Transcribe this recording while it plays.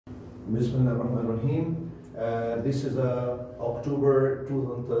Bismillahirrahmanirrahim. This is October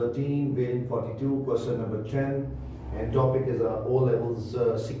 2013, variant 42, question number 10, and topic is O-levels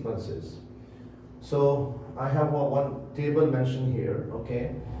sequences. So I have one table mentioned here,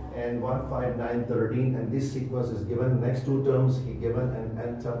 okay, and 1, 5, 9, 13, and this sequence is given. Next two terms he given and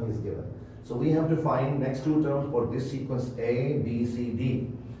n term is given. So we have to find next two terms for this sequence A, B, C, D.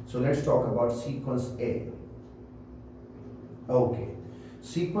 So let's talk about sequence A. Okay.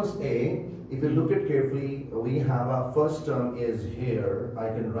 Sequence A, if you look at carefully, we have our first term is here. I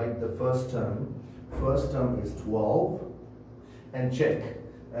can write the first term. First term is 12. And check.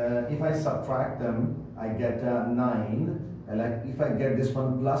 If I subtract them, I get 9. And like if I get this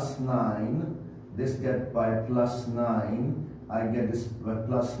one plus 9, this get by plus 9, I get this by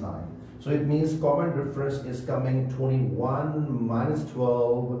plus 9. So it means common difference is coming 21 minus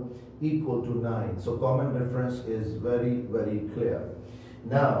 12 equal to 9. So common difference is very, very clear.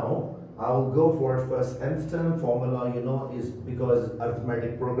 Now, I will go for first nth term. Formula, you know, is because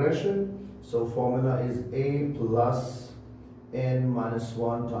arithmetic progression. So formula is A plus n minus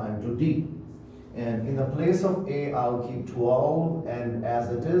 1 times to D. And in the place of A, I'll keep 12 and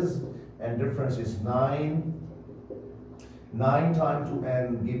as it is, and difference is 9. 9 times to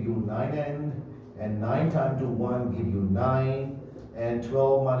n give you 9n, and 9 times to 1 give you 9, and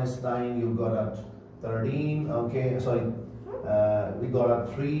 12 minus 9 you got a 13, okay, sorry, we got a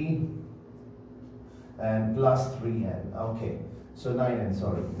 3 and plus 3n, okay, so 9n,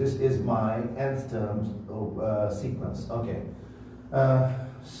 sorry, this is my nth terms sequence, okay,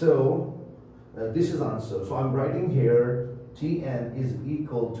 this is answer. So I'm writing here Tn is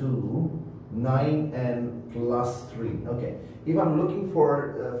equal to 9n plus 3. Okay, if I'm looking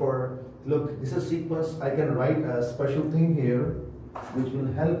for look, this is sequence, I can write a special thing here which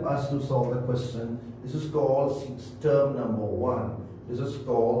will help us to solve the question. This is called term number 1. This is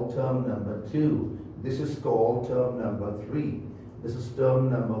called term number 2. This is called term number 3. This is term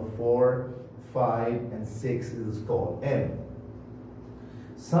number 4, 5, and 6. This is called n.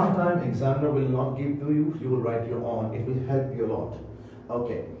 Sometime examiner will not give to you. You will write your own. It will help you a lot.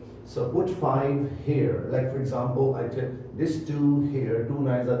 Okay. So put 5 here, like for example, I take this 2 here, 2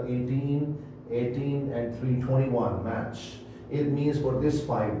 9s are 18, 18 and 3, 21, match. It means for this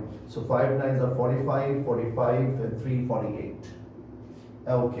 5, so 5 9s are 45, 45 and 3, 48.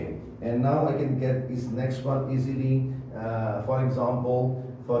 Okay, and now I can get this next one easily, for example,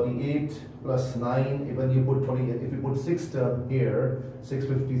 48 plus 9, even you put 20, if you put 6 term here,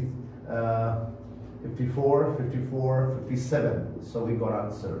 650, 54, 54, 57. So we got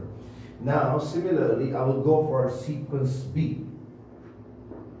answer. Now, similarly, I will go for sequence B.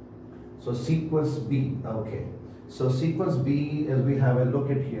 So sequence B, okay. So sequence B, as we have a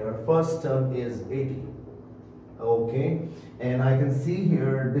look at here, first term is 80. Okay, and I can see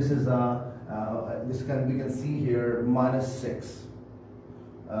here, this is we can see here minus 6.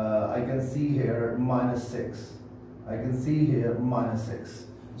 I can see here minus 6. I can see here minus 6.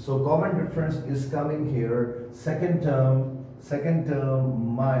 So common difference is coming here, second term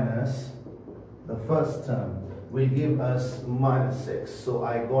minus the first term will give us minus 6. So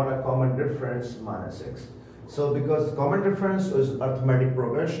I got a common difference minus 6. So because common difference is arithmetic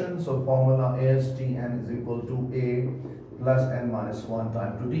progression, so formula is Tn is equal to A plus n minus 1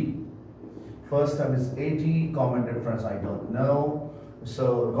 times to D. First term is 80, common difference I don't know.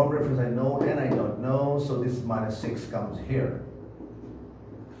 So common difference I know and I don't know, so this minus 6 comes here.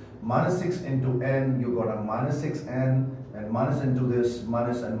 Minus 6 into n, you got a minus 6n, and minus into this,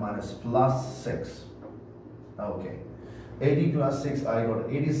 minus and minus plus 6. Okay. 80 plus 6, I got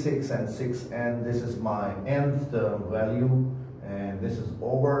 86 and 6n. This is my nth term value, and this is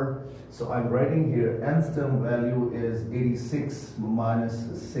over. So I'm writing here, nth term value is 86 minus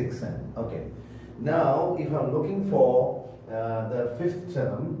 6n. Okay. Now, if I'm looking for the fifth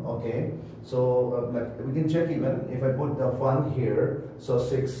term, okay, so like we can check even if I put the 1 here, so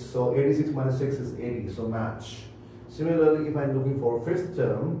 6, so 86 minus 6 is 80, so match. Similarly, if I'm looking for fifth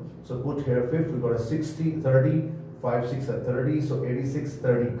term, so put here fifth, we got a 60, 30, 5, 6 are 30, so 86,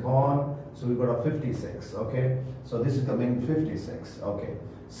 30 gone, so we got a 56, okay, so this is coming 56, okay.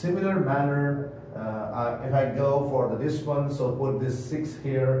 Similar manner, if I go for this one, so put this 6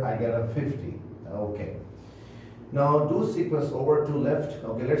 here, I get a 50, okay. Now do sequence over to left.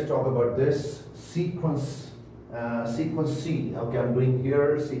 Okay, let's talk about this sequence. Sequence C. Okay, I'm doing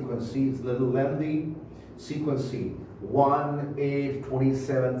here sequence C. It's a little lengthy. Sequence C. 1, 8,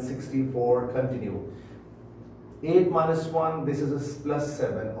 27, 64. Continue. 8 minus 1. This is a plus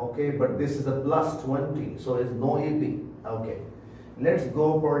 7. Okay, but this is a plus 20. So it's no AP. Okay. Let's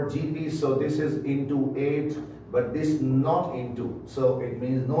go for GP. So this is into 8 but this not into. So it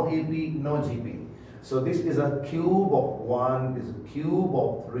means no AP, no GP. So this is a cube of 1, this is a cube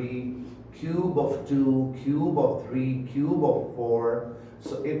of 3, cube of 2, cube of 3, cube of 4.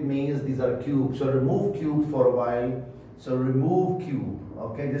 So it means these are cubes. So remove cube for a while. So remove cube.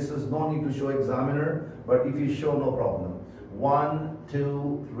 Okay, this is no need to show examiner, but if you show, no problem. 1,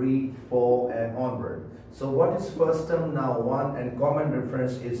 2, 3, 4 and onward. So what is first term now? 1, and common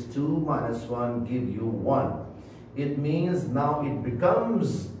difference is 2 minus 1 give you 1. It means now it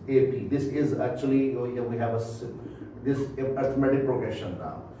becomes AP. This is actually, we have this arithmetic progression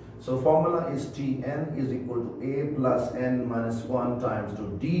now. So formula is Tn is equal to A plus n minus 1 times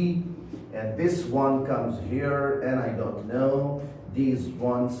to D, and this 1 comes here, and I don't know, D is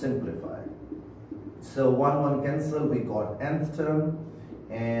 1, simplified. So 1 cancel, we got nth term,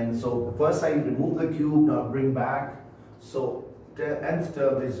 and so first I remove the cube, now bring back. So the nth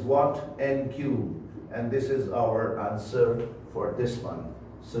term is what? N cube. And this is our answer for this one.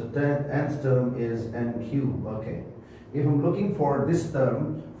 So nth term is n cube. Okay. If I'm looking for this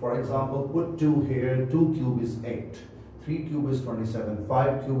term, for example, put 2 here. 2 cube is 8. 3 cube is 27.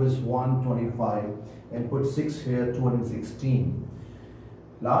 5 cube is 125. And put 6 here, 216.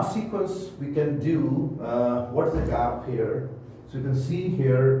 Last sequence we can do, what's the gap here? So you can see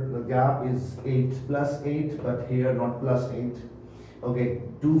here the gap is 8 plus 8, but here not plus 8. Okay,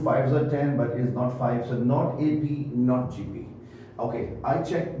 2 5s are 10, but is not 5, so not AP, not GP. Okay, I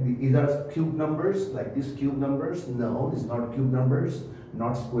check, these are cube numbers, like these cube numbers. No, it's not cube numbers,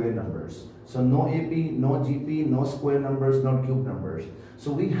 not square numbers. So no AP, no GP, no square numbers, not cube numbers.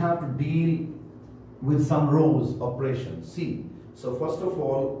 So we have to deal with some rows operations. See, so first of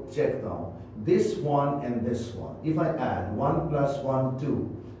all, check now. This one and this one. If I add 1 plus 1,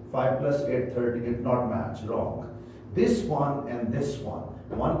 2, 5 plus 8, 30, it not match, wrong. This one and this one.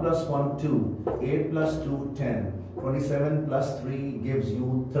 1 plus 1, 2. 8 plus 2, 10. 27 plus 3 gives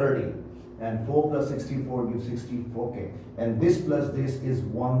you 30. And 4 plus 64 gives 64. Okay. And this plus this is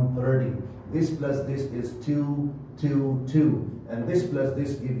 130. This plus this is 2, 2, 2. And this plus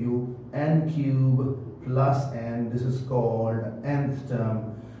this give you n cube plus n. This is called nth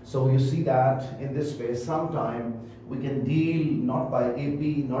term. So you see that in this way, sometime we can deal not by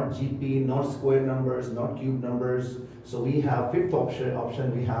AP, not GP, not square numbers, not cube numbers. So we have fifth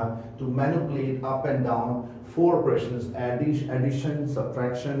option we have to manipulate up and down 4 operations: addition,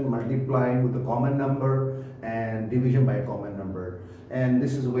 subtraction, multiplying with a common number, and division by a common number. And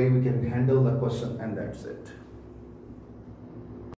this is the way we can handle the question, and that's it.